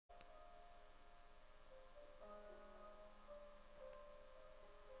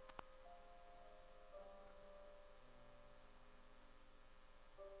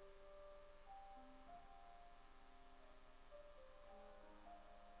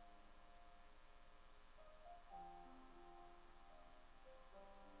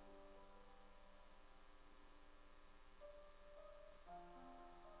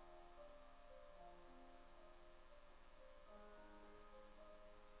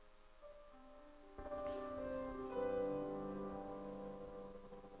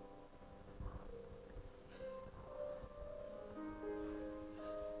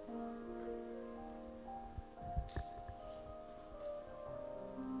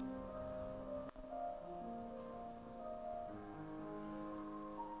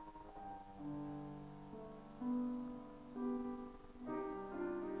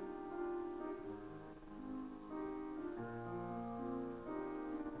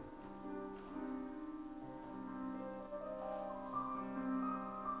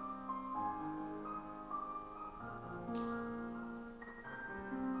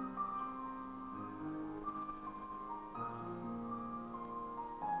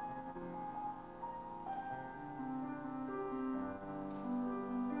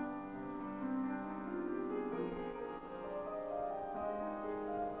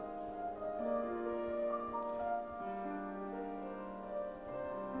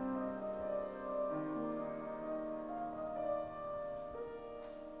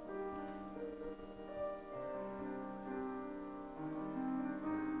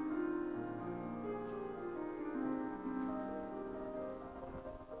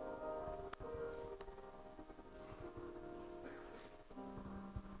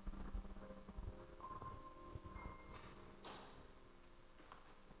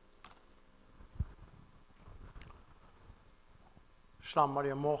Shalom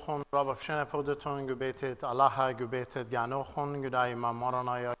Maria Mochon, Rabbi Pshene Podeton, gebetet Allah, gebetet Ganochon, gedai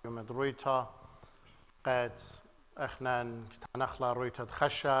Maranaya, Yumed Ruita, قد اخنا تنخلا رويتة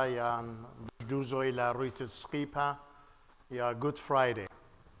خشة يا جوزو إلى رويتة سقيبة يا Good Friday.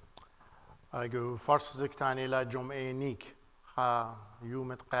 أجو فرس زكتاني إلى جمعة نيك خا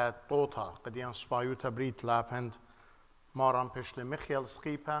يوم قد طوطا قد ينصبايو تبريت لابند مارم بشل مخيل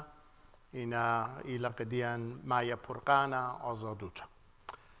سقيبة إلى قديان مايا برقانا أزادوتا.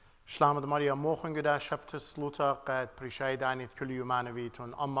 شلامد ماريا موخن قدا شبت سلوتا قد بريشايد عنيت كل يومان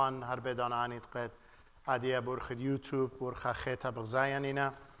ويتون أمان هربدان عنيت قد عادیه برخ یوتیوب برخ خیت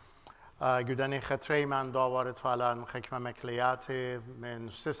بغزاینینا گودنی خطری من داورت فعلا خکمه مکلیات من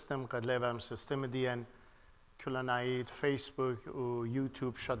سیستم قد لیوام سیستم دیان کل نایید فیسبوک و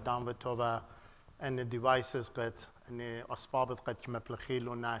یوتیوب شد دام و تو و ان دیوایسز قد ان اسبابت قد کم پلخیل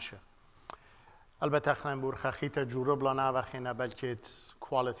و ناشه البته خنم برخ خیت جورب لنا و خینا بلکت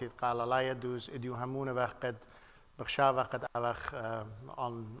کوالیتی قاللای دوز ادیو همونه وقت قد بخشا وقت اوخ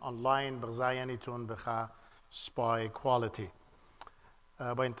آنلاین بغزاینیتون بخا سپای کوالیتی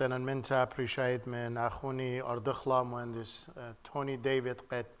با انتنان منتا پریشاید من اخونی اردخلا مهندس تونی دیوید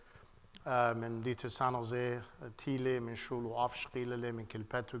قد من دیت سانوزه تیله من شولو آفشقیله من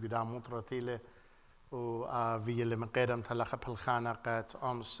کلپتو قدام مطرة تیله و ویل من قیدم تلخ پلخانه قد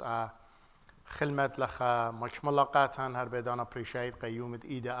امس خلمت لخا مشملقاتان هر بدانا پریشاید قیومت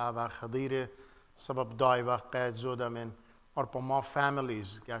ایده آوا خضیره سبب دای وقت زوده من ارپا ما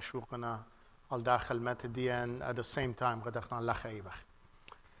فامیلیز گشوقنا al داخل مت ديان at the same time قد اخنا لخ اي وقت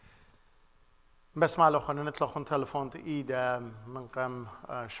بس ما لو خلنا نطلع خن تلفون ايدا من قم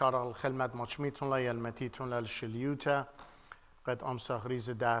شارع الخلمت ماتشميتون لا يلمتيتون للشليوتا قد امسخ ريز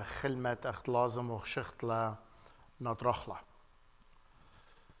دا خلمت اخت لازم وخشخت لا نطرخلا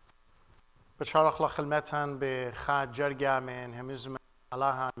بشارع خلمتان بخاد جرجا من همزم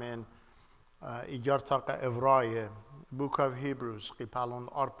علىها من إيجارتاق إفراية Book of Hebrews قيبالون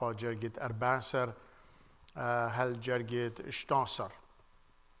أربا جرجت أربعسر هل جرجت اشتاصر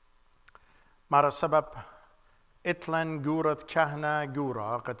مرا سبب إتلن جورت كهنة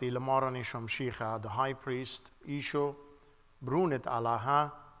جورا قتيل مارني شمشيخة the high priest إيشو برونت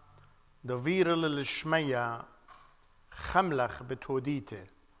علىها دويرل الشمية خملخ بتوديته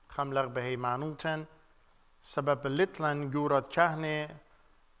خملخ بهيمانوتن سبب لتلن جورت كهنة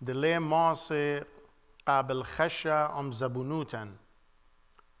دلي ماس قابل خشة ام زبونوتن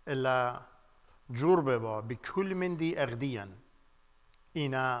إلا جربة بكل من دي أغديا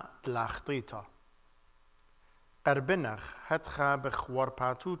إنا دلاختيتا قربنخ هتخا بخوار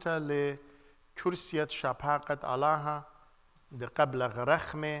باتوتا لكرسية شباقت علاها دي قبل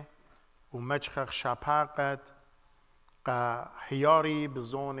غرخمة ومجخخ شباقت حياري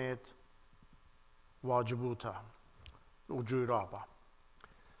بزونة واجبوتا وجرابة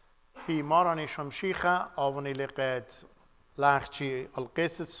هي ماراني شمشيخة أواني لقيت لاختي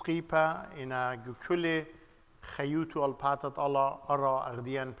القيس سقيبة إنا كل خيوتو الباتت الله أرى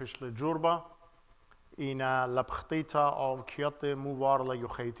أغديان بشل جوربة إنا لبختيتا أو كيات موار لا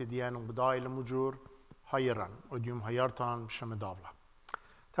يخيت ديان وبداي المجور هيران وديوم هيرتان بشم دابلة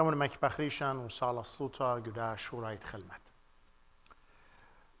تمون مك بخريشان وصال الصوتا قدا شورايت خلمت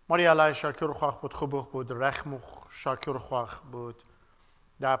ماريا لا شاكر خواخ بود خبوخ بود رخموخ شاكر خواخ بود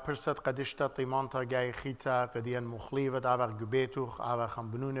دا پرست قدشتا طيمانتا جاي خيتا قديان مخليفة دا وقت جبيتوخ آوخ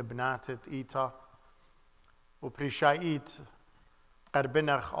هم بنون بناتت إيتا وبريشايت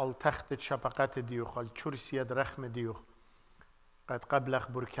قربنخ al تخت شبقات ديوخ al كرسية رخم ديوخ قد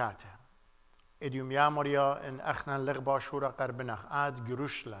قبلخ بركاته اديوم يا مريا ان اخنا لغبا شورا قربنخ آد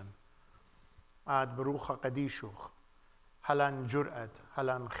جروشلن آد بروخ قديشوخ هلن جرأت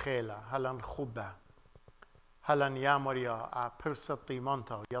هلن خيلة هلن خبة هلن يا مريا پرست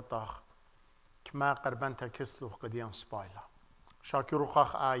طيمانتا يطاخ كما قربنتا كسلوخ قديان سبايلا شاكرو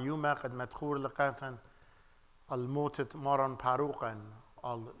خاخ آيوما قد مدخور لقاتن الموتت مارن باروقن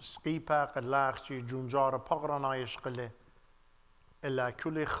السقيبة قد لاخشي جونجار بغرنا يشقله إلا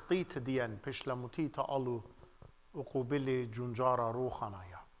كل خطيت ديان بشلا متيتا ألو وقوبلي جونجار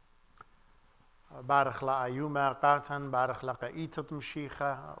روخنايا بارخ لا أيوما قاتن بارخ لقا إيتت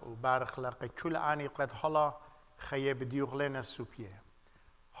مشيخة وبارخ لقا كل آني قد حلا خيب ديوغ لنا السوبيه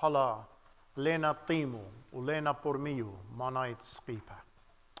حلا لنا طيمو ولنا برميو مانايت سقيبة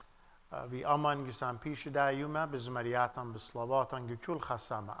في أمان جسام بيش دا يوما بزمرياتن بصلواتن كل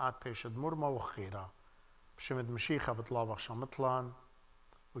خسامة آت بيشد مرمى وخيرا بشمد مشيخة بطلابخ شمطلان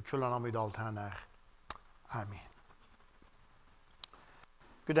وكلنا ميدالتانخ آمين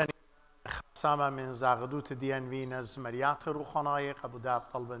قدني خسامة من زاغدوت ديان وين زمريات روخاناي قبو داب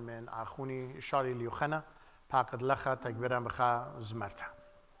طلبا من أخوني شاري ليوخنا پاقد لخا تکبیرم بخا زمرتا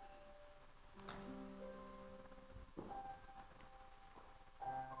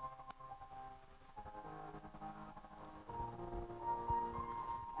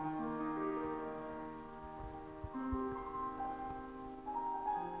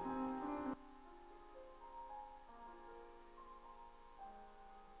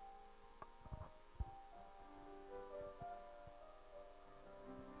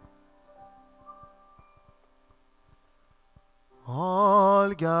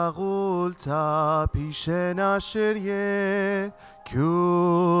گغولتا پیش نشریه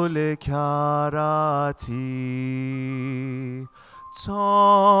کل کراتی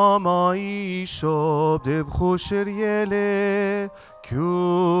تامایی شب دب خوشریله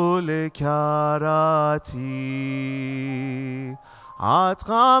کل کراتی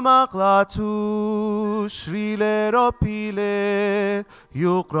عتقم اقلاتو شریل را پیله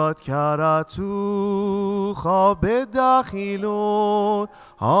یقرات کراتو خواب داخلون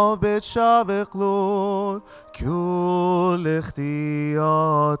آب شاوقلون کل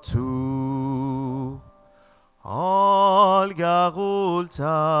اختیاتو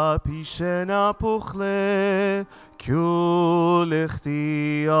گغولتا پیش نپخله کل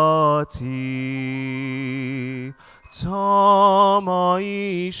اختیاتی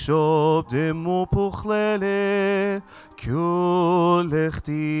تامایی شب دمو پخلله کل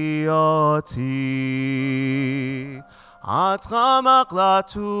اختیاتی عتقم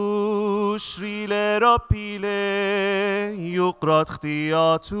اقلاتو شریل را پیله یقرات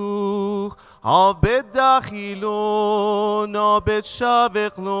اختیاتو آب داخلون آب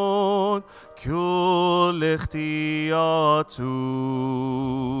شاوقلون کل اختیاتو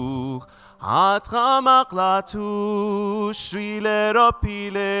عتقم اقلاتو شریل را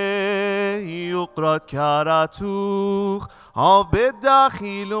پیله یقرات کراتو آب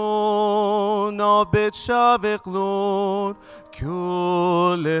داخلون آب شاوقلون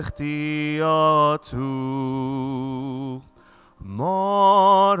کل اختیاتو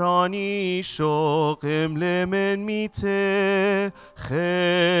مارانی شوقم لمن میته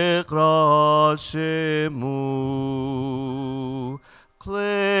خقرال شمو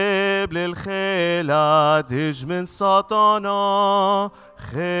قلب للخيلة دج من سطانا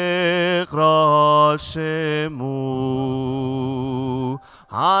خقرال شمو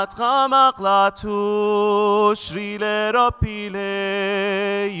عتقم اقلاتو شريل ربيله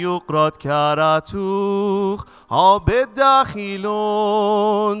يقرات كاراتوخ آب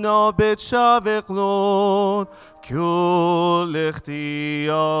داخلون آب شاوقلون كل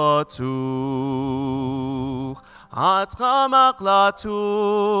اختياتوخ عتقم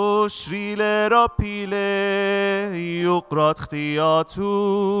اقلاتو شريل ربيله يقرات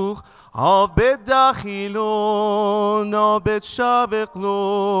اختياتوخ آب داخلون آب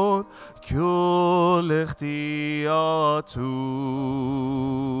شاوقلون كل اختياتوخ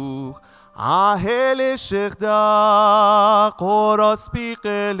اهل شخدا قراس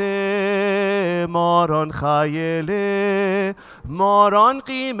بیقله ماران خیله ماران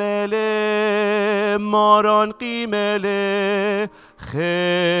قیمله ماران قیمله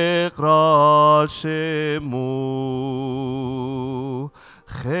خقرال شمو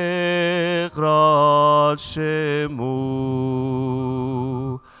خقرال شمو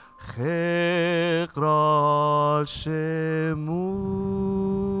خقرال شمو.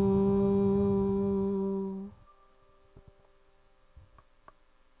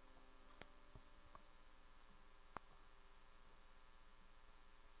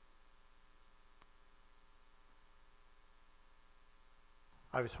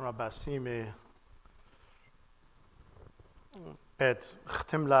 عبیتون بسیم قد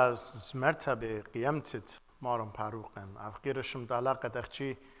ختم لاز مرتبه قیمتت مارم پاروقن افقیرشم دالا قد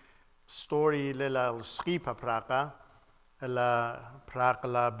اخچی ستوری لیلا السقیپا پراقا الا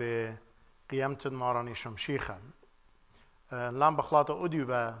پراقلا به قیمتت مارانیشم شیخا لام بخلاط اودیو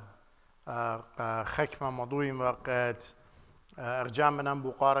و خکم موضوعیم و قد ارجام منم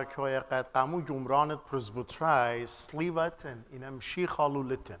بقاره که قد قامو جمرانت پرزبوترای سلیوتن اینم شیخ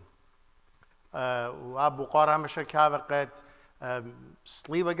آلولتن و بقاره همشه که قد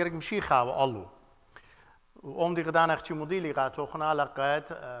سلیوه گرگ مشیخ آلو و دی قدان اخچی مدیلی قد توخنا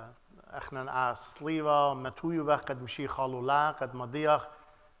لقد اخنا سلیوه متویو و قد مشیخ آلولا قد مدیخ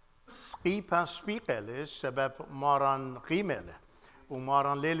سقیپا سپیقلش سبب ماران قیمله و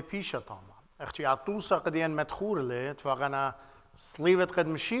ماران لیل پیشه تاما اخچی عطوسا قديان مدخور لت فغنا سليفت قد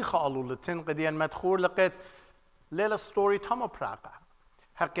مشيخة ألولتين قديان مدخور لقد ليلة ستوري تاما براقة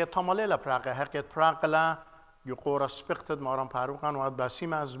حقيقة تاما ليلة براقة حقيقة براقة لا يقورا سبقتد ماران باروقان وعد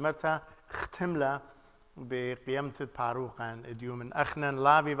باسيما ازمرتا ختم لا به قیمت پاروقن ادیوم اخنن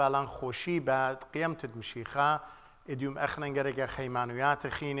لاوی ولان خوشی بعد قیمت مشیخه ادیوم اخنن گرگ خیمانویات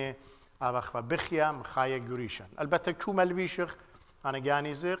خینه آوخ و بخیا مخای گوریشن البته کومل ویشخ انا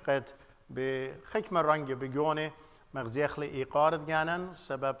جانیزه قد به حکم رنگ بگونه مغزیخ ایقارد جانن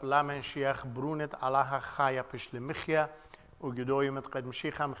سبب لامن شیخ برونت علىها خایا پشل مخیا و جدویمت قد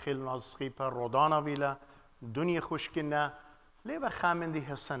مشیخه مخیل نازقیپا رودانا ویلا دنیا خوشکنه لیبا خامندی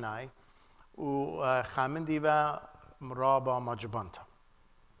حسنای و خامندی و مرابا مجبانتا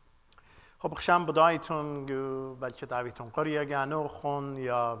خب خشم بدایتون بلکه دعویتون قریه گانو خون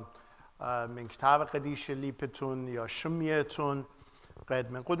یا من کتاب قدیش لیپتون یا شمیتون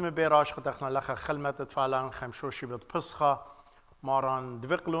قد من قدم بیراش خدخنا لخا خلمت اتفالان خمشوشی بد پسخا ماران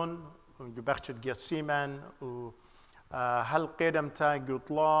دوقلون بخشت جسیمن و هل قدمتا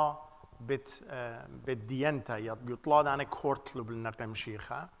قطلا بالديانتا يا قطلا دانا كورت لبلنقم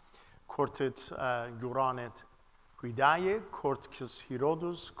شيخا كورتت جورانت هيداية كورت كس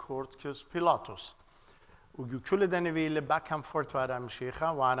هيرودوس كورت كس بيلاطوس وكل دنويل باكم فورت وارم شيخا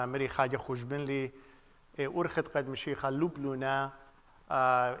وانا مري خاجة خوشبن لي أرخت قد مشيخا لبلونا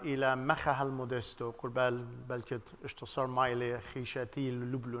إلى مخها المودستو قربال بلكت اشتصار مايلي خيشاتي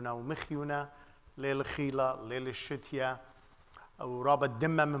لبلونا ومخيونا ليل خيلة ليل الشتيا و رابط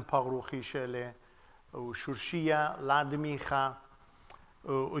دمه من پاغروخی شله و شرشیه لادمیخه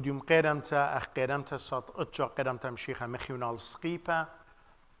و دیم قدمتا اخ قدمتا سات اتجا قدمتا مشیخه مخیونال سقیپه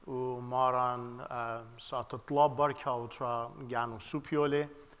و ماران سات اطلاب برکه اوترا گانو سوپیوله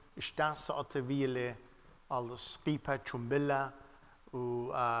اشتان سات ویله al سقیپه چنبله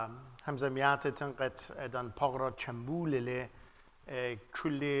و همزمیات تنقت ادن پاغرا چنبوله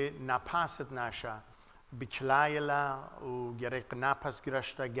کلی نپاست نشه بكلايلا وجريك نابس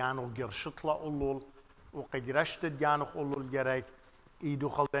جرشتا جانو جرشتلا أولول وقجرشت جانو أولول جريك إيدو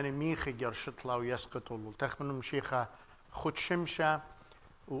خلدني ميخ جرشتلا ويسقط أولول تخمنوا مشيخة خد شمشة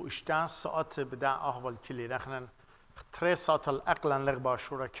واشتاس ساعات بدأ أهول كلي نحن 3 ساعات الأقل لغبا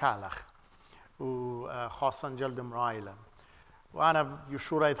شورا كالخ وخاصة جلد مرايلة وأنا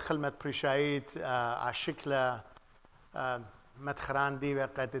يشورا يدخل بريشايت عشكله متخران دي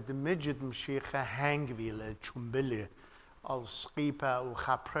وقت مجد مشيخة هنگويلة چنبلة السقيبة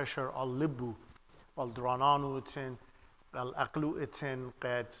وخا بريشر اللبو والدرانانوتن الأقلوتن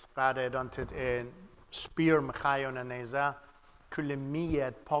قد قادة دانتت ان سبير مخايونا نيزا كل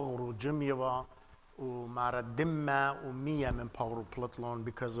 100 باغرو جميوة ومارا دمة و100 من باغرو بلطلون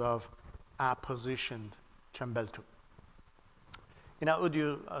because of oppositioned چنبلتو اینا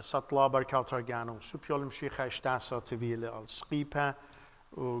اودیو سطلا برکاتر گانو سوپیال مشیخه اشتاسا تویل السقیپه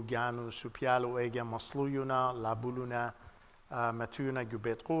و گانو سوپیال و ایگه مصلویونا لابولونا متیونا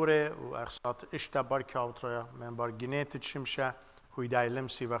گوبیت قوره و اخصات اشتا برکاتر من برگینیت چمشه هویدای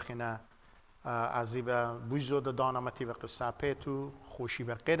لمسی وخینا عزیبا بوجزود دانمتی و قصه پیتو خوشی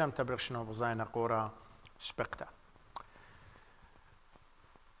و قیدم تبرخشنا وزاین قورا سپکتا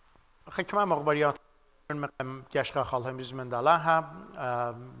خیکما مغبریات مقام جشقة خالهم بزمن دلها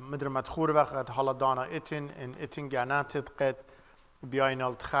مدر مدخور وقت حالا دانا اتن جاناتت قد بیاین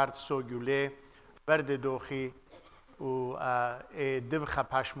التخارت سو جوله ورد دوخی و دبخه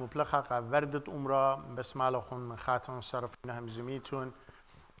پشم پلخه وردت عمره بسمال خون خاتن صرفین هم زمیتون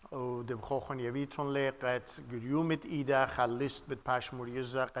و دبخو خون یویتون لی قد گریومت ایده خلیست بد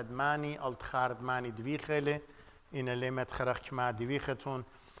پشموریزه قد مانی التخارت مانی دویخله این لیمت خرخ کما دویختون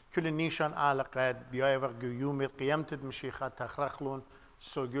كل نيشان على قد بياي وقت يوم قيمت مشيخة تخرخلون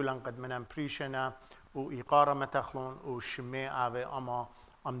سوجولان قد منام بريشنا وإيقارة متخلون وشمي آوي أما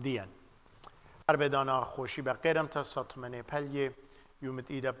أمديان أربدانا خوشي بقيرم تسات مني بلي يوم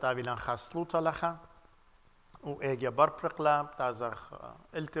إيدا بتاويلان خاصلوتا لخا وإيجا بربرقلا تازخ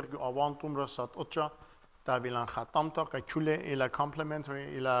الترق أوانتوم رسات أتشا تاويلان خاتمتا كل إلى complimentary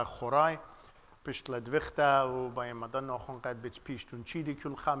إلى خوراي پشت لدوخته و با مدن نخون قد بچ پیشتون چیدی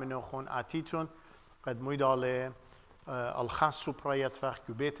کل خام نخون آتیتون قد مویداله الخاص سوپرایت وقت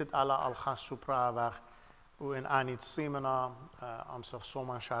گوبیتت على الخاص سوپرا وقت و این آنیت سیمنا امسخ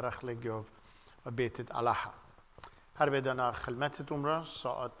سومان شارخ لگیو و بیتت علىها هر بدنا خلمتت عمره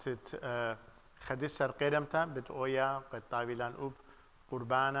ساعتت خدي سر قدمتا بت اویا قد طاویلان اوب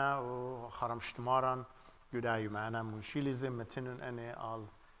قربانا و خرمشتماران جدايو معنا منشيل زمتنن اني al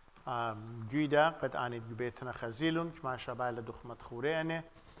جيدا قد آنید جبيتنا خزيلون كما شبال دخمت خورينه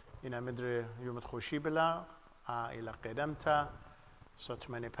إنا مدر يوم تخوشي بلا إلى قدمتا صوت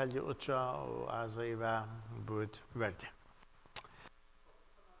مني بلي أتشا وعزيبا بود ورده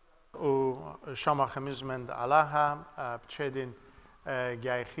و شما خمیز مند علاها بتشدين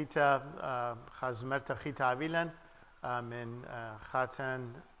جاي خيتا خزمرتا خيتا عويلا من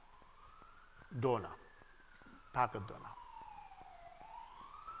خاتن دونا تقدنا.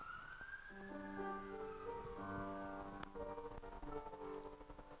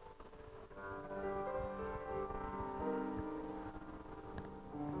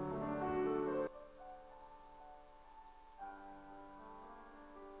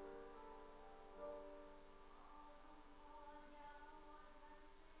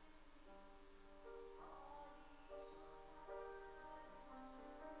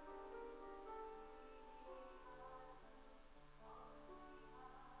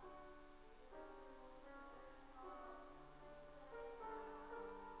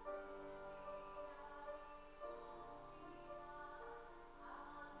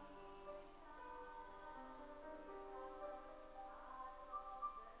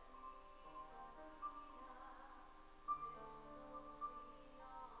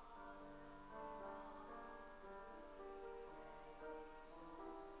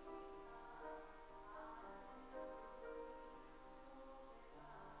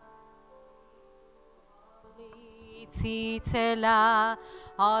 titela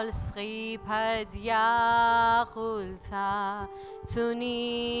al schipad yaqulta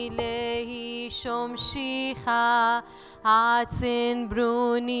tuni lehi shomshicha atin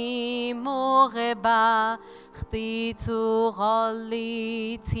bruni mogheba khtitu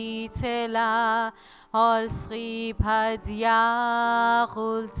ghali titela al schipad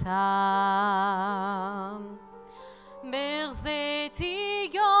yaqulta مرزتی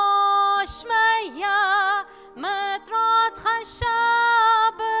یاشمیا مدرات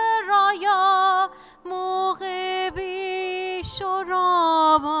خشب رایا موغبی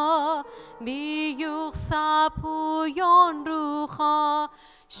شراما بیوخ سپویان روخا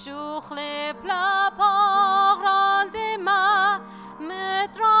شوخل پلا پاغرال دما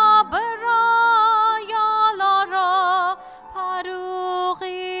مدرا برایا لارا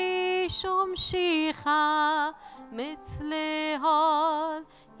پروغی شمشیخا مثل حال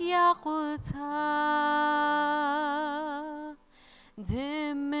یقوتا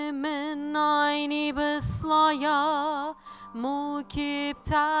دم من عینی بسلایا موکب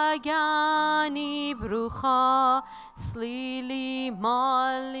تگانی بروخا سلیلی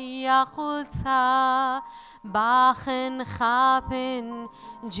مال یقوتا باخن خاپن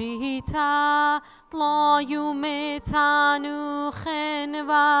جیتا طلایوم تنوخن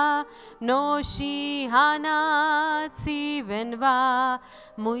و نوشی هناتی ون و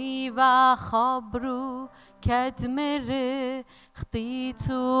موی و خبرو کدمر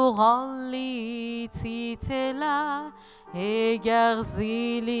خطیتو غالی تیتلا هگر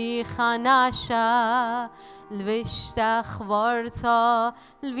زیلی خناشا لوشتخ ورتا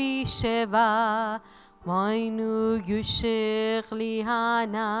لویشه و وینو یوشق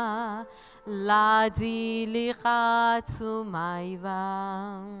لیهانا لادی لیقاتو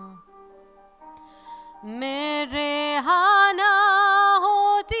مایوان مرهانا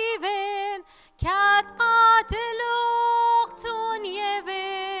هو دیون کت قاتلوختون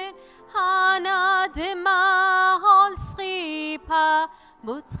یون هانا دما هال سخیپا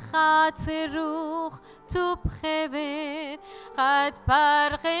بودخات روخ تو بخوین قد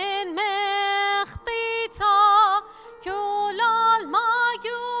برغن مختیتا کولال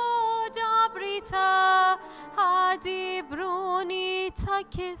مایو دابریتا هادی برونی تا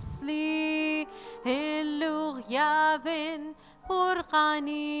کسلی هلوغ یاون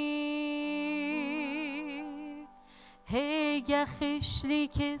برغانی هی خشلی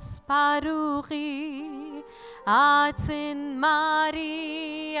کس پروغی آتن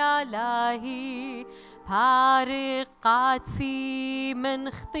ماری الهی پرقاتی من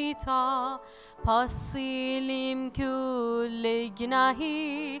خطیتا پاسیلیم کل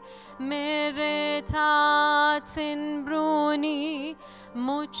گناهی مرتاتن برونی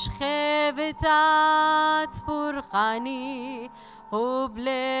مجخوتات برغانی قبل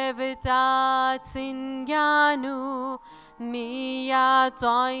وداتن گانو میاد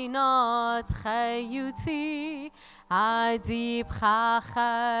آینات خیوتی عدیب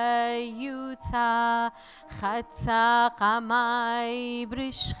خیوتا خطا قمای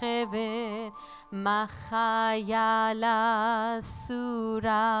برشخوه مخیالا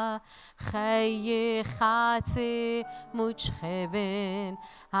سورا خی خط مجخوه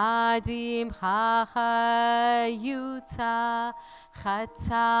عدیب خیوتا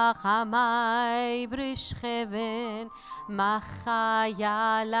خطا قمای برشخوه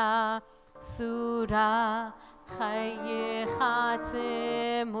مخیالا سورا خی خط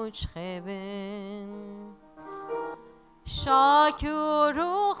مجخوه شاکر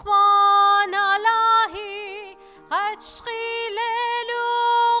رحمان الهی قشقی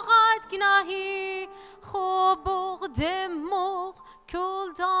لغت گناهی خوب دموغ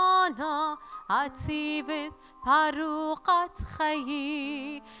کل دانا عتیبت پروقت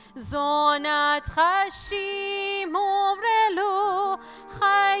خیی زانت خشی مورلو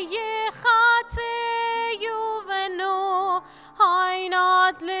خیی خاطی یوونو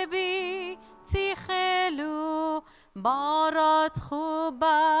هاینات لبی تیخلو بارات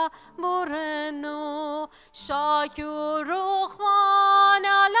خوبه برنو شاکر رخوان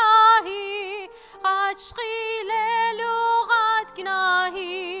الهی عشقی لغت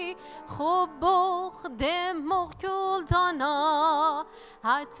گناهی خوب بخدم مغکول دانا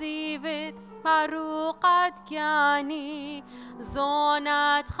حتیبت پروقت گانی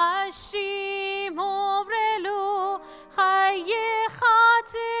زانت خشی مورلو خیی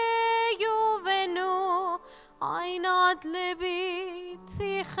خاطی یوونو عینات لبی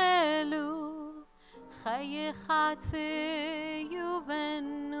تیخلو خیی خاطی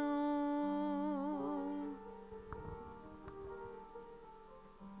یوونو.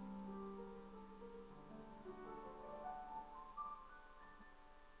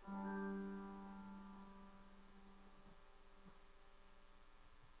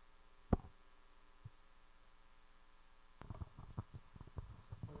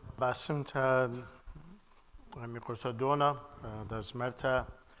 Basunt میقرت دونا دزمرت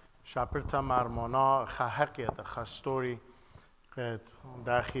شپرت مرمانا خحقیت خستوری قد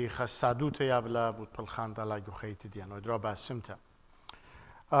داخی خسادوت یابلا بود پلخان دلاجو خیتی دیان و درا بسمت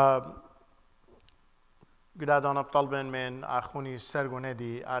قدادان ابطال من اخوني سرگونه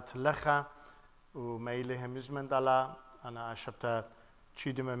دی اتلخه و میله همزمن دلا انا شبت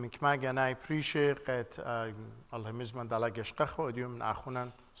چیدم میکما گنای پریشه قد الهمزمن دلا گشقخ و دیوم من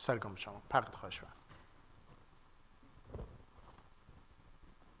اخونن سرگم شما پقد خوشم.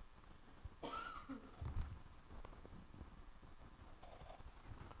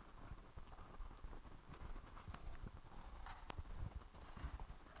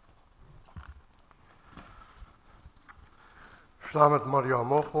 Slamet Maria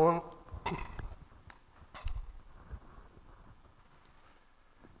Mochon.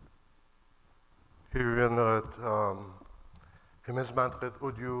 Hier het hemelsmand het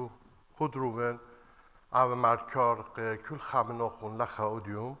audio goed roeven. Ave markar kul khamenachon lacha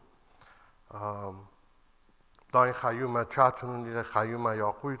audio. Dain khayuma chatun ile khayuma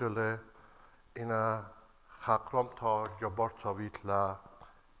yaquidele ina khakram ta jabarta vitla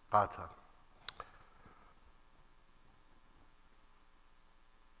qatan.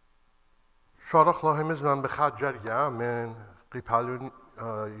 شارخ لاهمز من بخاد جریا من قیپالون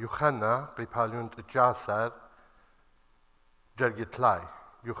یوخنا قیپالون جاسر جرگتلای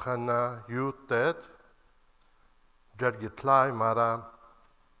یوخنا یوتد جرگتلای مارا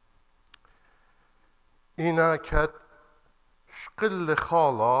اینا کت شقل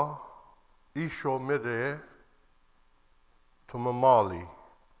خالا ایشو مره تو ممالی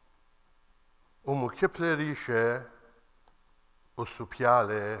کپل ریشه و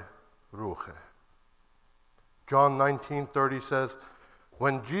سوپیاله Ruche. John 19:30 says,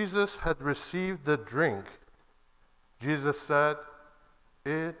 when Jesus had received the drink, Jesus said,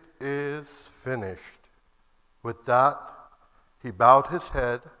 "It is finished." With that, he bowed his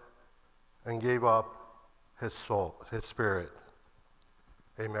head and gave up his soul, his spirit.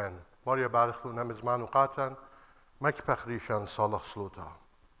 Amen. Maria Baruch Namizmanu Qatan, Makpachrishan Salah Sluta.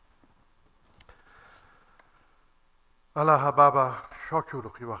 الله بابا شاکر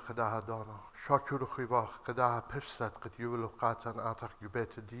خیوا خداه دانا شاکر خیوا خداه پرست قد یولو قاتن آتر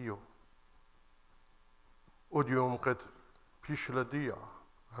یبت دیو اودیوم قد پیشل دیا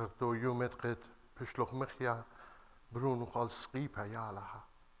دو یومت قد پیشلوخ مخیا برونو قال سقیپا یالها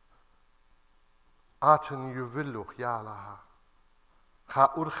آتن یولوخ یالها خا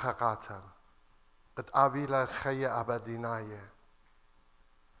ارخا قاتن قد آویلا خی ابدینایه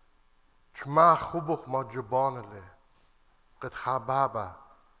چما خوبخ ما جبانله قد خبابا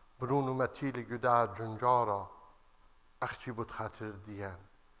برونو متیل گدار جنجارا اخچی بود خاطر دیان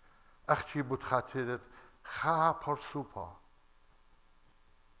اخچی بود خاطر خا پرسوپا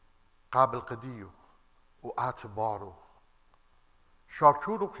قابل قدیو و اعتبارو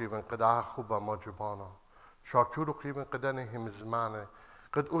شاکورو قیون قد خوبا ما جبانا شاکورو قیون قد نهم زمانه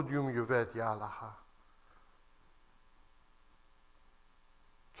قد اودیوم یوید یالها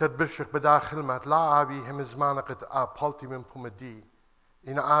كد برشق بداخل مات لا عاوي هم زمانة قد بالتي من بومدي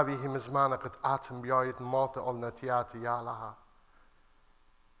إن عاوي هم زمانة قد آتم بيايت مالت النتيات يالها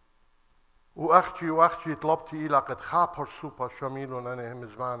وأختي طلبتي إلى قد خابر سوبا شميلون أنا هم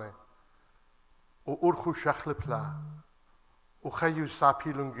زمانة وأرخو شخل بلا وخيو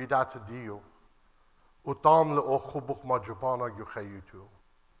سابيلون جيدات ديو وطام لأخو بخ ما جبانا يخيوتو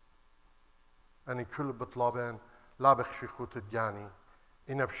أنا كل بطلبين لا بخشي خوت الجاني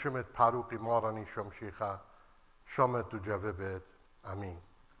إن بشمت باروقي ماراني شمشيخا شامت دو جوابت امين.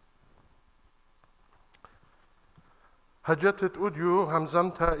 هجتت اوديو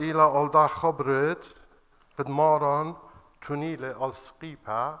همزمتا الى الدا خبرت قد ماران تونيل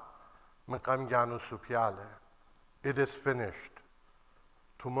السقيبا من قم جانو سوبياله. It is finished.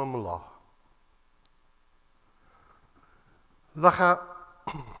 تمام الله. لخا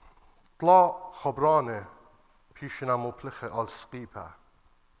طلع خبرانه پیشنا مبلخ السقيبا.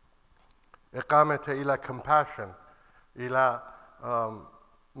 إقامة إلى compassion إلى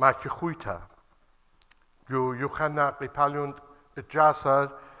ما كخويتا جو يوخنا قبالون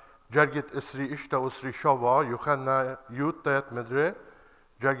الجاسر جرجت إسري إشتا أسري شوا يوخنا يوتت مدري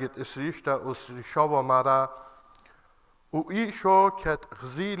جرجت إسري إشتا أسري شوا مرا وإيشو كت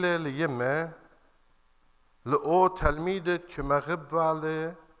غزيلة ليمة لأو تلميذ كمغب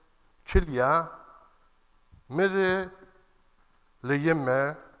والي كليا مري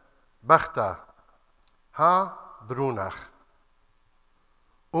ليمة بخته ها برونخ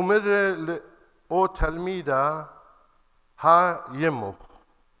ومر او تلميذه ها يمخ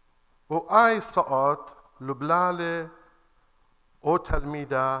وآي ساعات لبلالة او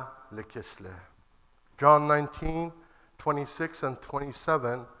تلميذه لكسله. John 19:26 and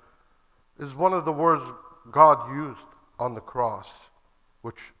 27 is one of the words God used on the cross,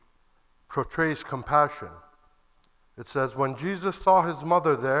 which portrays compassion. It says, when Jesus saw his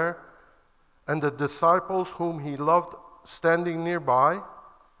mother there and the disciples whom he loved standing nearby,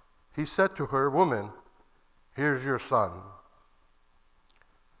 he said to her, "Woman, here's your son."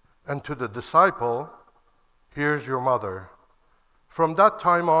 And to the disciple, "Here's your mother." From that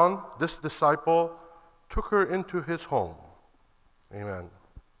time on, this disciple took her into his home. Amen.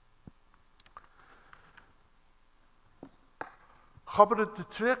 خبرت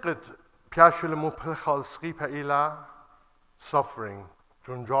تريقت بياشل مبلخال سقيبة إلى suffering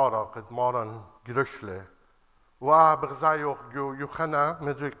جنجارة قد مارن جرشلة وبغزايو يوخنا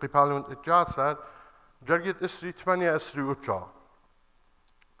مدري قبالون الجاسر جرجت إسري 8 إسري أتشا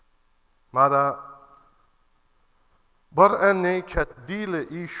ماذا بر أني كتديل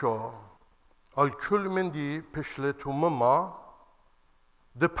إيشو الكل من دي بشلة تمما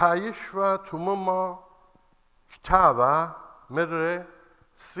دبايش و تمما كتابة مره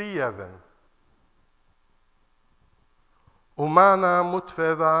سيفن ومانا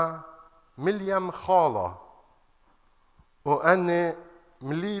متفذا مليم خالة وأني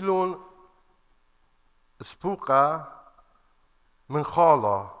مليلون سبوقة من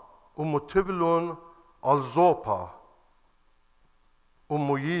خالة ومتفلون الزوبة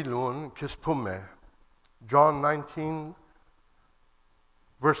وميلون كسبومة. John 19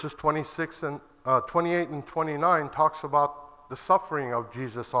 verses 28 and 29 talks about the suffering of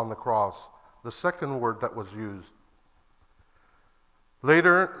Jesus on the cross, the second word that was used.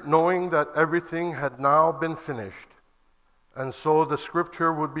 Later, knowing that everything had now been finished, and so the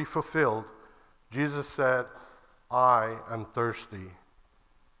scripture would be fulfilled, Jesus said, "I am thirsty."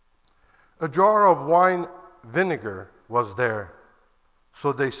 A jar of wine vinegar was there,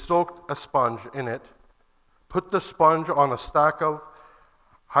 so they soaked a sponge in it, put the sponge on a stack of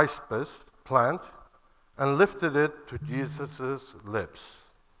hyssop plant, and lifted it to Jesus' lips.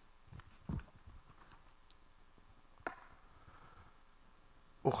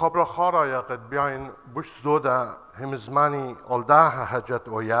 وخبر خارا يا قد بيعين بش زودا هم زماني ألداها هجت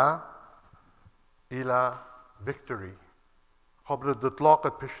ويا إلى victory. خبر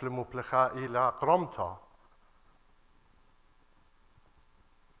دطلاقت بشل مبلخا إلى قرمتا.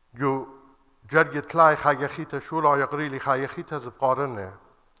 جو جرجت لاي خايخيتا شورا يقريلي خايخيتا زبقارنه.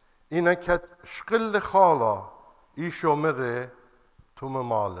 إنا كت شقل خالا إيشو مره توم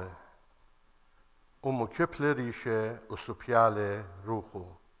ماله. ومكبل ريشه وسبياله روحه.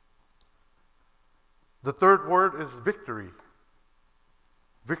 The third word is victory.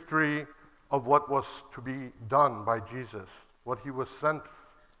 Victory of what was to be done by Jesus, what he was sent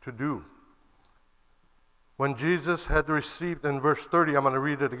to do. When Jesus had received, in verse 30, I'm going to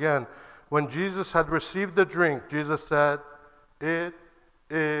read it again. When Jesus had received the drink, Jesus said, "It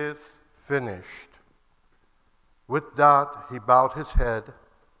is finished." With that, he bowed his head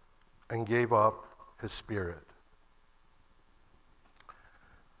and gave up his spirit.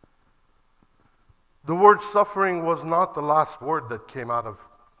 The word suffering was not the last word that came out of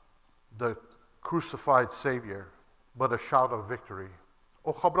the crucified Savior, but a shout of victory.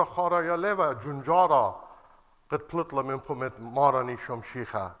 O khabra khara ya leva junjara qad plutla min pumet marani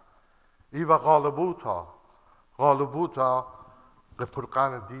shomshicha iva galibuta qad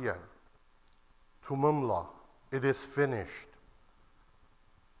purqana diyan tumumla, it is finished.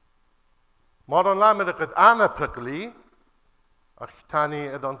 Maran lamer qad ana priqli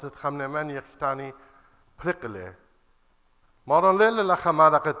أختاني إذا أنت تخمن من يختاني برقلة مرة ليلة لخا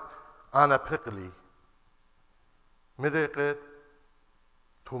مرقت أنا برقلي مرقت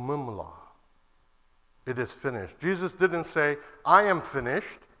تمملا. It is finished. Jesus didn't say, I am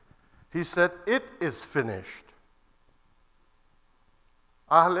finished. He said, it is finished.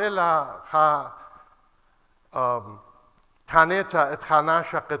 أهليلا خا تانيتا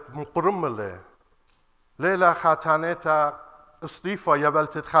اتخاناشا قد مقرملة ليلا خا تانيتا استيفا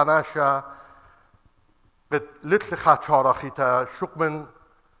يبلت اتخاناشا قد لتل خا تشارخيتا شق من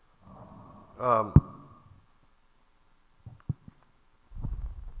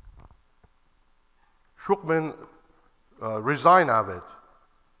شق من resign of it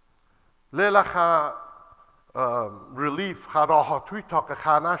ليلا خا relief خا راحتوي تاق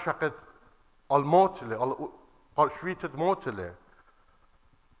خاناشا قد الموتلة شويتة موتلة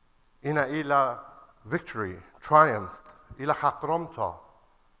إنا إلى victory triumph إلى خاقرمتا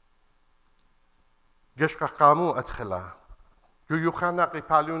جشق قامو أدخله جو يخانا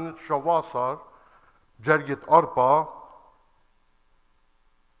قبالون شواصر جرجت أربا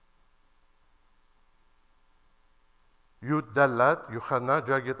يود دلت يخانا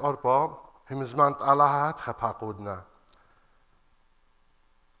جرجت أربا هم زمانت علىها هدخه باقودنا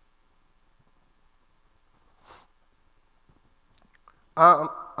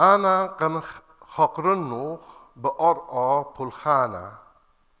أنا قم خاقرنوخ بأرقى بلخانة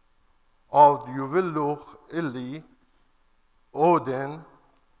أو يولوخ إلي أودن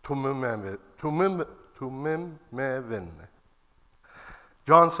تمم مevin.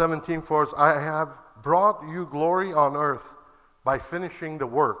 John 17:4 I have brought you glory on earth by finishing the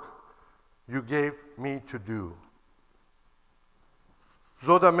work you gave me to do.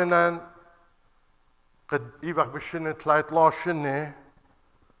 زودا منن قد إيوغ بشنة تلايت لا شنة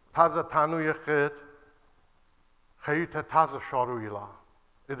تازة تانو يخد خيوتا تازة شارويلا.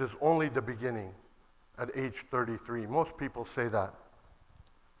 It is only the beginning at age 33. Most people say that.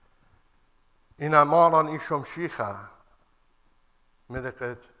 In Amaran Ishom Shicha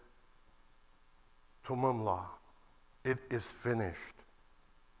Mideket Tumumla. It is finished.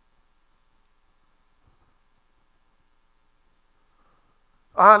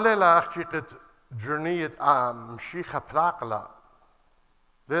 ليلة أختي قد جرنية مشيخة براقلا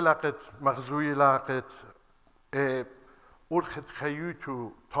ليلة قد مغزوية لا قد أرخد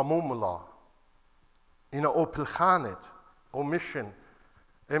خيوتو تموملا إنا أوبل خانت أو ميشن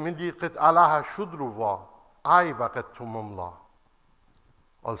من دي قد علاها شدروا أي وقت تموملا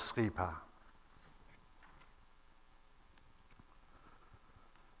السقيبها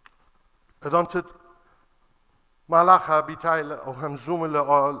إذن تد ملاخا بيتايل أو همزوم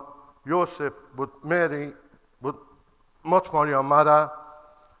لقال يوسف بود ماري بود مطمئن مرا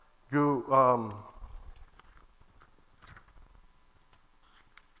جو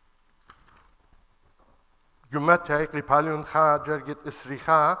متى قبالون خا جرجت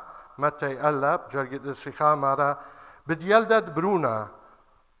إسريخا متى قلب جرجت إسريخا مرا بديلدد برونا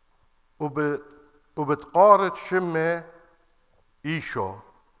وبتقارد شمة إيشو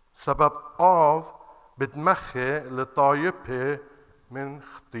سبب آف بتمخي لطايبه من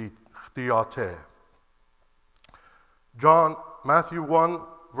خطياته. Matthew 1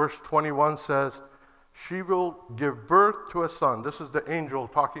 verse 21 says, she will give birth to a son. This is the angel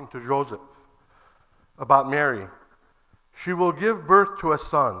talking to Joseph about Mary. She will give birth to a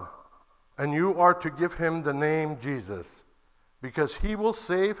son, and you are to give him the name Jesus, because he will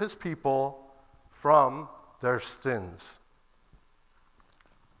save his people from their sins.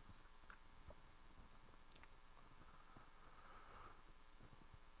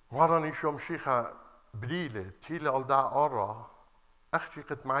 وراني شو مشيخة بريلة تيلة ألداء أرى أختي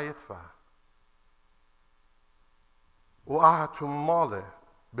قد ما يدفع وأهتم ماله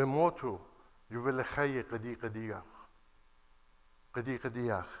بموتو يوفل خي قديق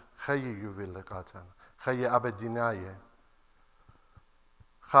خي يوفل قاتن خي أبد ديناية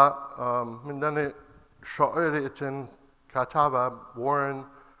من دون شائرة كتابة Warren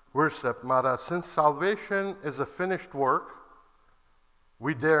Worsep Mara, since salvation is a finished work,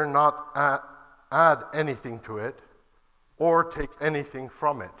 we dare not add anything to it or take anything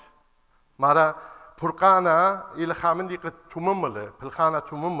from it. Mara purqana ila khamindi qad tumumle pilkhana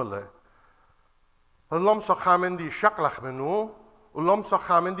tumumle. اللهم صل خامندي شقلخ منو واللهم صل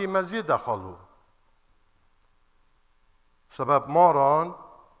خامندي مزيد دخلو. سبب ماران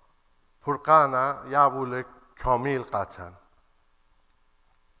پرقانا يابولك كامل قاتن.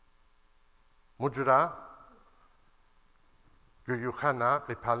 مجرى يوخنا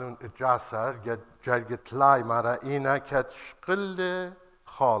قبالون الجاسر جرجت لاي مرا إينا كتشقل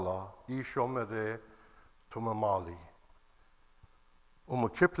خالا إيشومره توممالي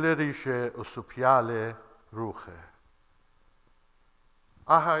ومكبل ريشه وسوبياله روخه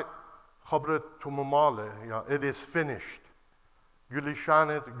آها خبرت تو مماله یا it is finished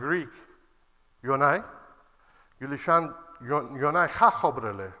یولیشانت گریک یونای یولیشان یونای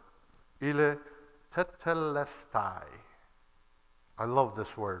خبرله ایله تتلستای I love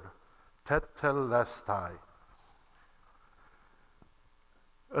this word تتلستای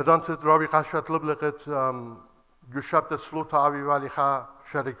ادانت رابی قشت لبلغت گوشبت سلوتا آوی والی خا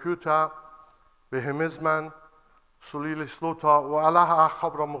شرکوتا به همزمن سلیل سلوتا و علاها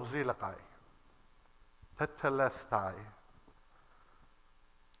خبر مغزی لقای تتلستای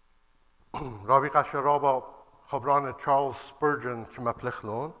رابی قشت رابا خبران چارلز سپرجن که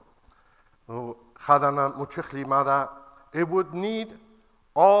مپلخلون و خدانا مچخلی مادا it would need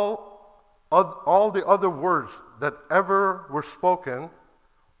all the other words that ever were spoken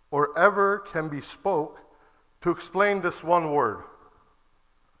or ever can be spoke to explain this one word.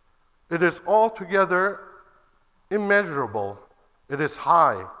 It is altogether immeasurable. It is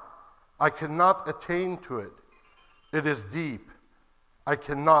high. I cannot attain to it. It is deep. I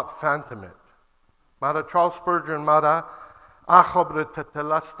cannot fathom it. Mara Charles Spurgeon mara achabre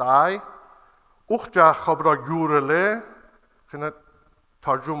tetelastai ukhja khabra gurele كنا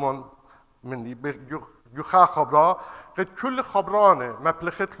ترجمان مني يخا خبرا قد كل خبرانه ما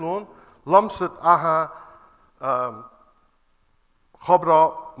بلختلون لمست اها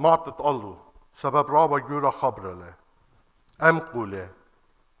خبرا ماتت الله سبب رابا جورا خبرله ام قوله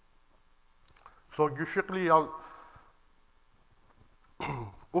سو يشقلي يال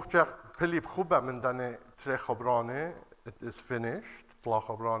اختر پلیب خوبه من دانه تر خبرانه it is finished طلا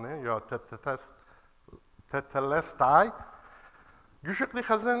خبرانه یا تتلستای يشقلي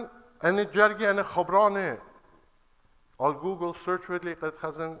خزن أنا جرجي أنا خبرانة على جوجل سيرش ودلي قد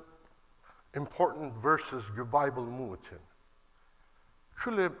خزن important verses جو بايبل موتن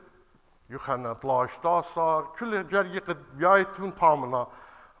كل يخنا 13 صار كل جرجي قد بيايتون طامنا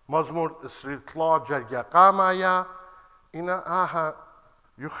مزمور إسرائيل طلا جرجي قامايا إنا آها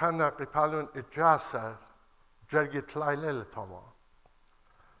يخنا قبالون إجاسر جرجي تلايلة طاما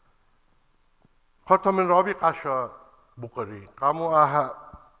خاطر من رابي قشا بقري قاموا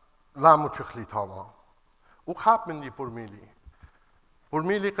آها لا متشخلي تاما وخاب مني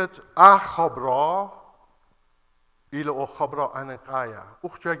برميلي قد خبرا إلى خبرا أنا قايا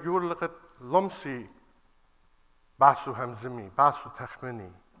أخجا جور لقد لمسي باسو همزمي باسو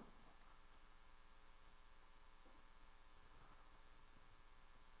تخمني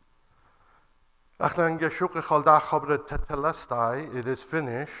أخلان شوق خالدا خبر تتلستاي it is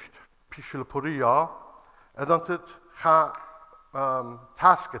finished بيشل بوريا أدانتت خا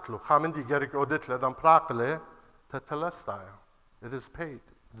تاسكتلو خامن دي جريك اوديتله دان براقله تتلستاي it is paid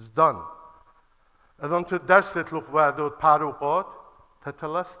it is done أدانتت درستلو وادود باروقات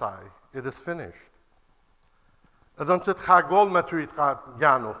تتلستاي it is finished أدانتت خا گول متويت قا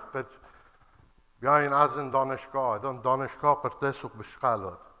جانو قد بیاین ازن دانشگاه دانشگاه قرتسوق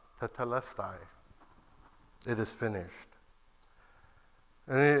بشقالات تتلستاي it is finished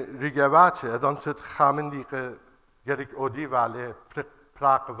يعني رجعاتي أدانتت خامن دي Gerik odi vale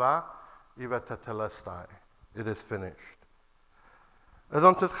prakva iva tetelestai. It is finished.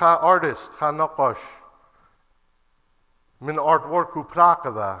 Adontet cha artist, cha naqash. Min artwork u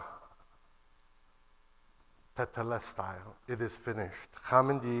prakva tetelestai. It is finished.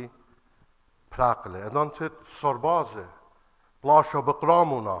 Chamindi prakle. Adontet sorbaze. Blasha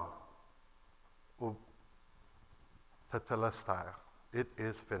baqramuna. U tetelestai. It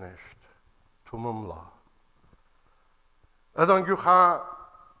is finished. Tumumla. أدان جوخا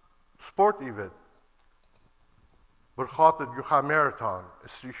سبورت إيفت برخاطر جوخا ماراثون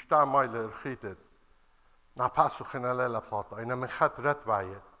استيشتا مايل رخيتت ناباسو خنالة فلاطة إنا من خط رت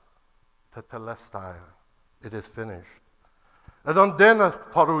وايد تتلستايا it is finished أدان دينا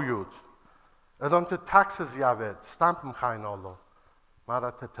بارويوت أدان تتاكسز يافت ستامب مخاين الله مارا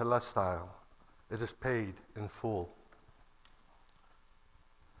تتلستايا it is paid in full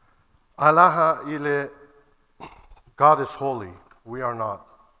Allaha إلي God is holy. We are not.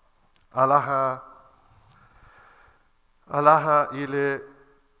 Allah ile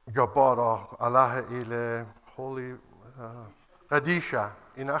Jabara. Allah ile holy. Qadisha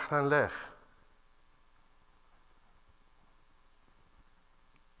in Achlan Lech.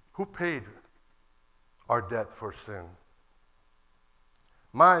 Who paid our debt for sin?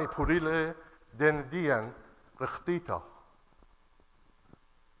 Mai purile den dian qhtita.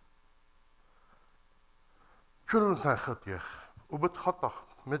 كلنا خطيخ وبتخطخ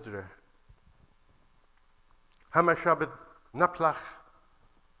مدري هما شابت نبلخ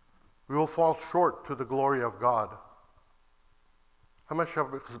we will fall short to the glory of God هما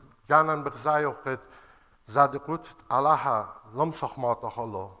شابت جانا بخزايو قد زادقوت الله لمسخ ما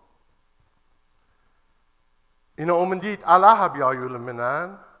تخلو إنا أمنديت الله بيايول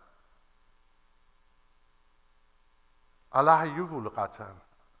منان الله يقول قاتن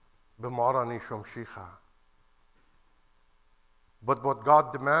بماراني شمشيخا. But what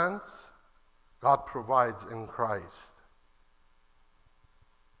God demands, God provides in Christ.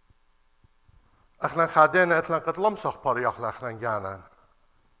 احنا خادين اتلن قد لمسخ بريخ لأخنا جانا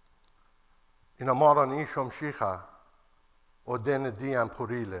إنا ماراني شمشيخا ودين ديان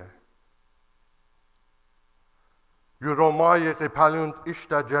بوريله يروماي قباليون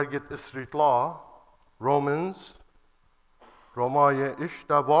إشتا جرجت إسريتلا Romans روماي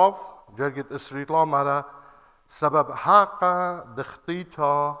إشتا واف جرجت إسريتلا مرا سبب حقا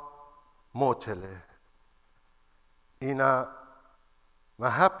دختيتا موتله إنا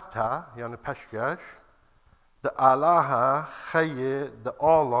محبتا يعني پشکش ده الله خیه ده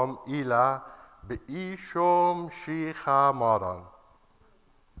عالم إلى بإيشم شيخا ماران.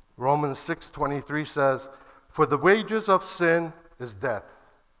 Romans 6:23 says, "For the wages of sin is death,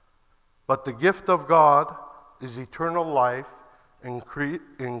 but the gift of God is eternal life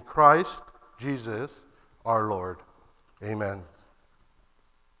in Christ Jesus our Lord." Amen.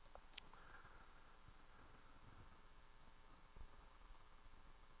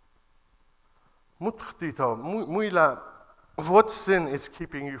 What sin is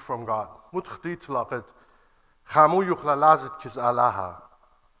keeping you from God?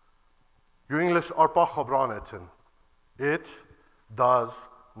 Your English arpa khabraneten. It does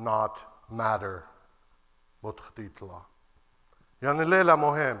not matter. Yani lela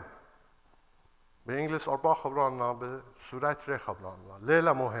mohem. Be English arpa khabranna be surat re khabranna.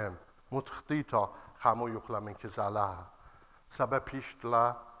 Lela mohem. Muthtita khamu yukhla min kizalaha. Sabab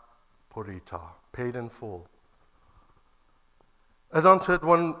pishtla purita. Paid in full. Adanted,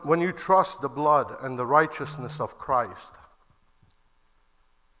 when you trust the blood and the righteousness of Christ,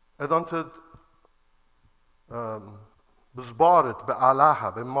 adanted, بزبارت بآلها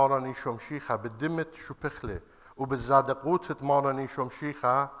بماراني شمشيخة بدمت شبخلة وبزادقوت ماراني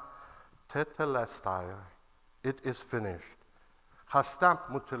شمشيخة تتلستاي. It is finished. خستم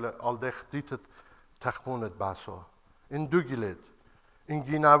متل الدختيت تخمونت باسو. إن دوغيلت. إن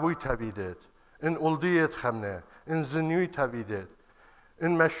جناوي تبيدت. إن أولديت خمنة. إن زنوي تبيدت.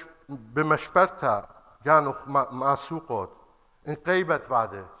 إن بمشبرتا جانو معسوقات. إن قيبت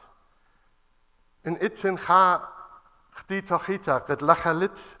وعدت. إن إتن خطيتا خيتا قد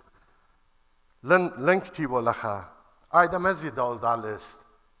لخلت لنكتي ولخا. أيضا مزيد دالست.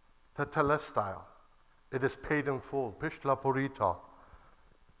 تتلستايل. It is paid in full. Pishla porita.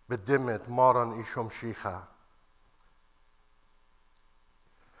 Bedimmet maran ishom shicha.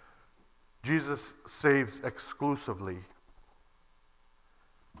 Jesus saves exclusively.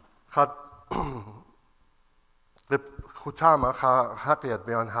 ختامة حقيقة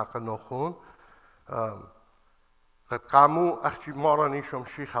بيان حق نخون قامو أختي ماراني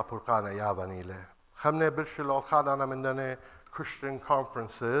شمشيخة برقانة ياباني له خمني برشل الخادانا من داني Christian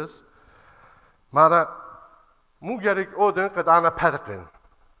conferences مارا مو جريك أودن قد أنا برقن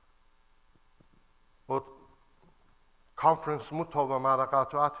و conference متوبة مارا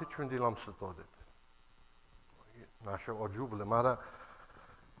قاتوات هيتشون دي لمسة دودت ناشو أجوب مارا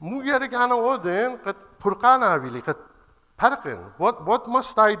مو جريك أنا أودن قد برقانة أبيلي قد برقن what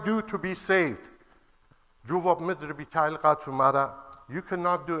must I do to be saved جواب مدر بيتايل قاتو مارا you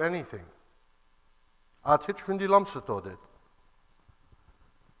cannot do anything هيتشون دي لمسة دودت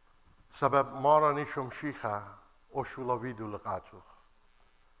سبب ماراني شمشيخة أشولا فيدو لقاتوخ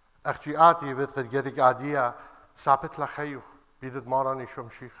أختي آتي بيت قد جريك عادية سابت لخيوخ بيدت ماراني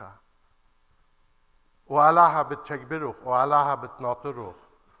شمشيخة وعلاها بتكبروخ وعلاها بتناطروخ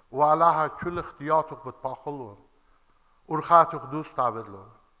وعلاها كل اختياتوخ بتباخلون ورخاتوخ دوست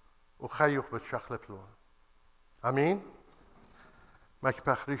عبدلون وخيوخ بتشخلبلون أمين مك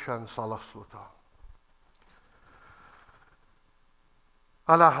بخريشان صالح سلطان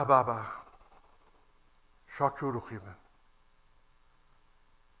الله بابا شاكر خيمن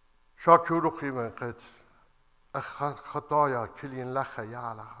شاكر خيمن قد خطايا كلين لخا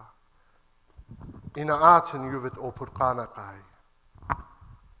يا لها إن آتن يوفت أوبرقانا قاي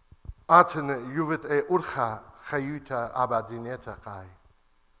آتن يوفت أورخا خيوتا أبادينيتا قاي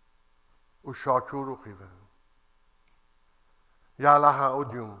وشاكر خيمن يا لها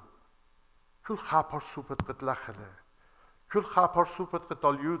أوديوم كل خابر سوبت قد لخله كل خبر سوبت قطع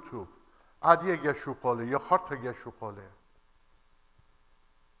اليوتيوب عادیه گشو قاله یا خارت گشو قاله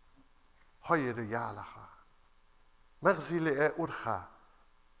های ریالخا مغزیل اورخا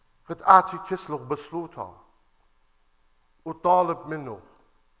قد آتی کسلوخ بسلوتا و طالب منو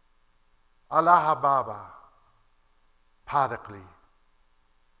الله بابا پارقلی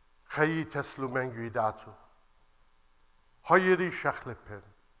خیلی تسلومن گویداتو هایری شخل پن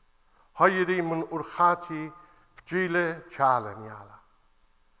هایری من ارخاتی بجیل چالن یالا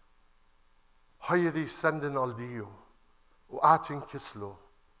هایری سندن الدیو و آتین کسلو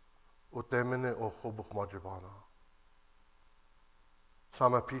و دمنه او خوبخ ماجبانا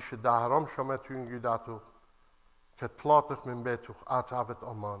ساما پیش دهرام شما توین گویداتو کت پلاتخ من بیتوخ آتافت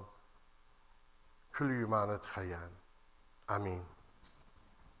امان کل یومانت خیان آمین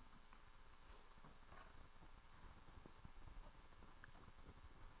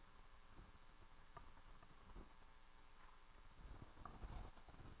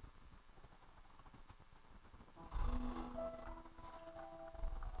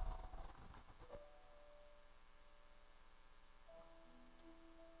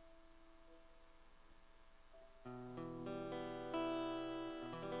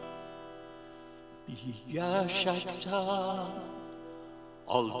Yaşakta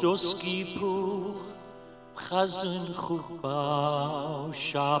aldoski puch khazn khuba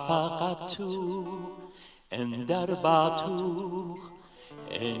shapaqatu endarbatu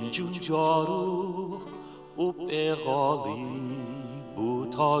enjunjaru ubegali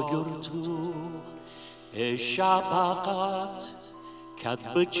butagurtu shapaqat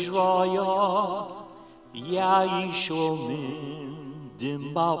kadbjraya yaishomin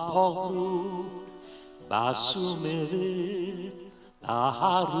dimba pagru basumevit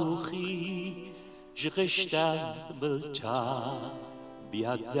aharuchi jgishtal belta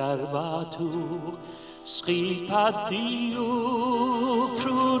biad darbatu skipadiu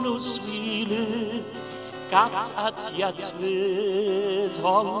trunus vile kat at yatvit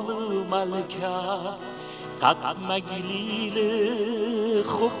hallu malka kat magilile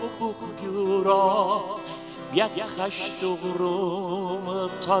khubukh gyura biad khashtugrum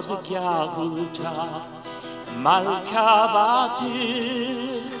tad gyagulta malkavati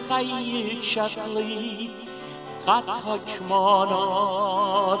khayik shakli qat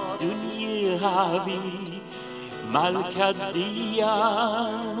hakmanat dunyavi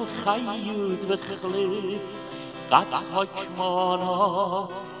malkadiyan khayyud vkhli qat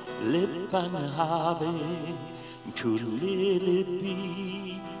hakmanat liban habe kulli libi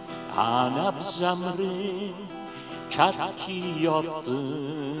anab zamrin karkiyatın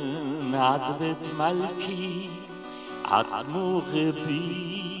advet malki ad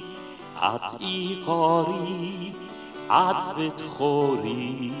mughbi ad iqari advet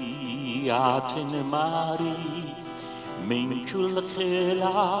khori atin mari min kul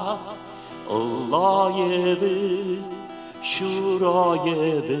khilaf Allah yebit shura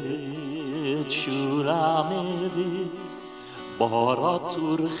yebit shura mebit barat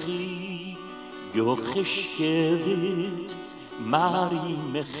urkhi yo khishkevit mari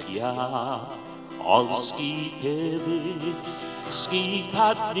mekhya alski pevit ski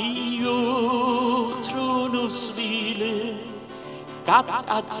padiu trunus vile kat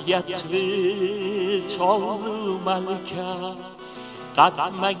at yatvit allu malka kat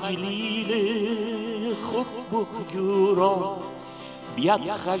magilile khubukh gyura biad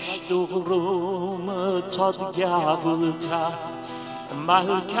khashtugrum tad gyagulta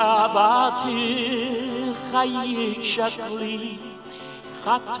malkavati khayik shakli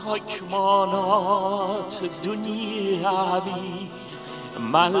khat hakmanat dunyavi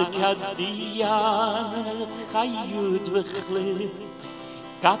malkadiyan khayyud vkhli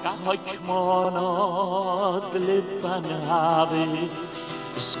kat hakmanat liban have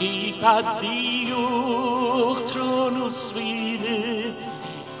skipadiu trunus vile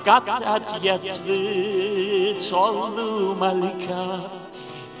kat at yatvit allu malka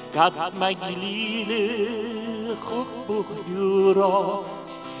kat magilile khubukh gyura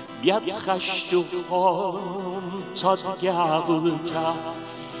biad khashtugrum tad gyagulta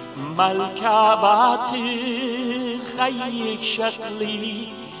malkavati khayik shakli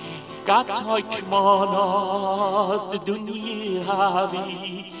kat hakmanat dunyavi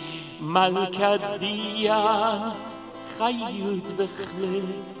malkadiyan khayyud vkhli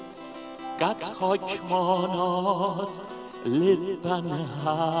kat hakmanat liban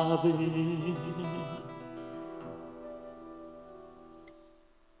have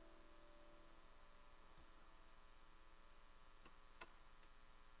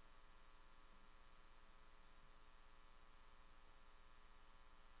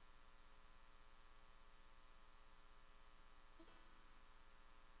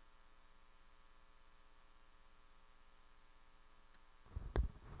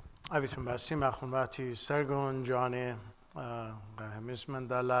أبيتم باسم خونواتی سرگون جانه قهمز من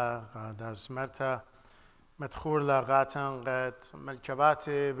دلا قداز مرتا مدخور لغاتن قد ملکبات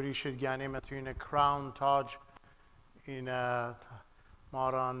بریشد گانه متوین کراون تاج این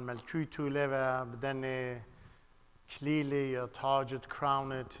ماران ملکوتو لوا بدن کلیلی یا تاجت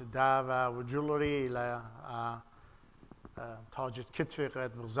کراونت داوا و جولری لا تاجت کتفی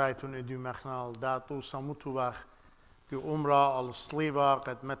قد بغزایتون ادو مخنال داتو ساموتو وقت که عمره الصلیبا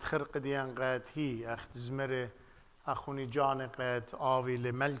قد متخرق دیان قد هی اخت زمره اخونی جان قد آوی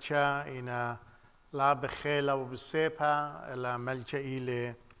لملكه اینا لا بخيلة وبسيبها إلا ملكة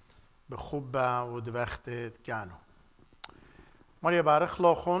إلي بخبة ودوخت كانوا مريا بارخ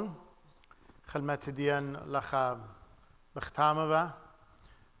لوخون خلمت ديان لخا بختامة با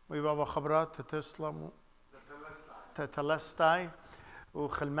ويبابا خبرات تتسلم تتلستاي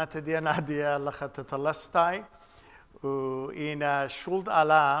وخلمت ديان عديا لخا تتلستاي وإينا شولد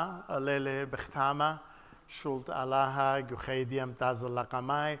على الليلة بختامة شولد علىها جو خيديم تاز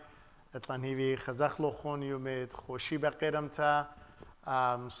اللقماي اتلانهيوي خزخ لوخون يوميت خوشي بقيرم تا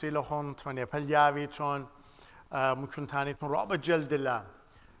سيلوخون توني بلياوي تون ممكن تانيتون رابط جلد الله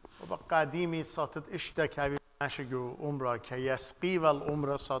وبقاديمي صوتت اشتك هاوي ناشقو عمره كيسقي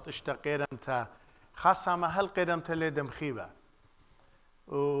والعمره صوت اشتك قيرم تا خاصة ما هل قيرم تا ليدم خيبة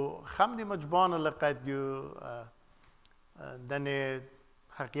وخمدي مجبان اللي قد جو دني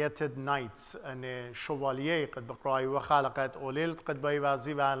حقيقة نايتس أن شواليه قد بقراي وخالقت أوليلت قد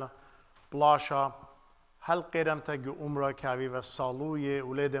بايوازي على بلاشا هل قيرمتا جو عمره كاوي وصالوية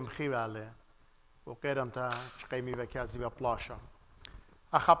ولادم خيواله وقيرمتا قيمي وكازي بلاشا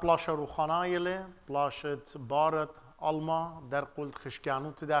أخا بلاشا روخانايله بلاشت بارت ألما در قلت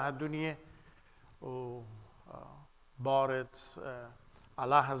خشكانو تده الدنيا و بارت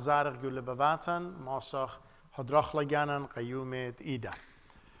الله زارق جو لبواتن ماسخ حدراخ لجانن قيومت إيدا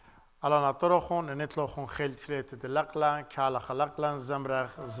على نطرخون نتلوخون خيل كليت تلقلا كالا خلقلا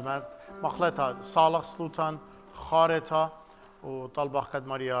زمرخ زمرت مخلطة صالح سلوتان خارطة وطلبة قد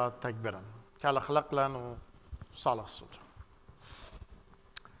مريا تكبرن كالا خلقلا وصالح سلوتان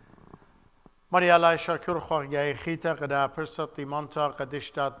مريا لا شكر خواه جاي خيتا قدا برسط مانتا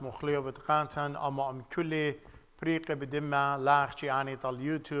قدشتات مخليو بتقانتن اما ام كل بريق بدمه لاخشي آنيت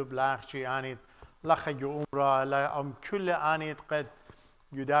اليوتيوب لاخشي آنيت لخج عمره لا ام كل آنيت قد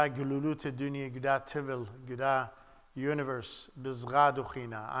جدا جلولوت الدنيا جدا تبل جدا يونيفرس بزغاد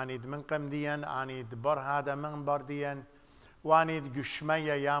وخينا آنيد من قمديا آنيد بر هذا من برديا وآنيد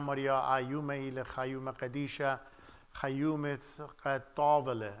جشمية يا مريا آيومة إلى خيومة قديشة خيومة قد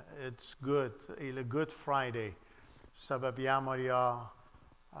طاولة it's good إلى good Friday سبب يا مريا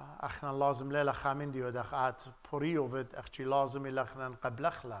اخنا لازم ليلة خامن ديو دخات بريو ود اخشي لازم إلى اخنا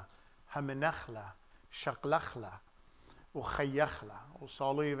قبلخلا هم نخلا شقلخلا وخيخلا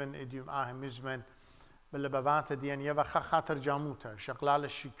وصاليفن اديوم مزمن باللبابات ديان يبا خاطر جاموتا شقلال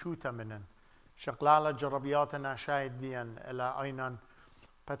الشيكوتا منن شقلال جربيات ناشايد ديان الى اينان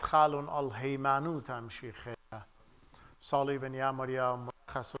بدخالون الهيمانوتا مشي خيرا صاليفن يا مريا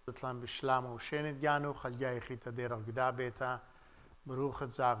مرخص ودتلان بشلام وشيند جانو خلجاي خيتا ديرا قدا بيتا بروخت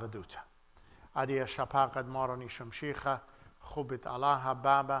زاغدوتا عدي شبا قد ماراني شمشيخة خوبت علاها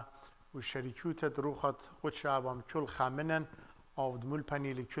بابا وشريكوتا دروخت قدشا وام كل خامنن او دمول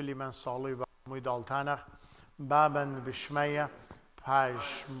پنی لکلی من سالی و میدالتانخ بابن بشمية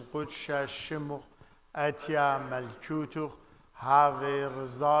باش مقدشة شمخ اتيا ملكوتخ هاوي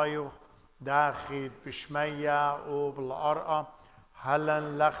رزايخ داخل بشمية او بالارقى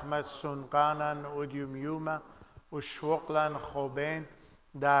هلن لخمة سنقانا وديوم يوما وشوقلن خوبين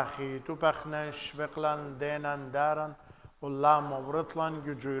داخل تبخنا شبقلن دينن دارن والله مورطلن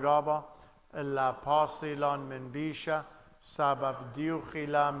ججيرابا إلا باصلان من بيشة سبب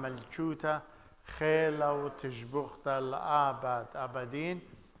ديوخيلا ملكوتا خيلا وتشبخت الآباد أبدين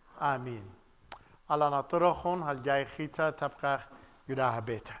آمين على نطرخون هل جاي خيتا تبقى يراها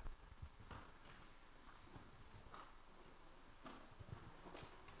بيتا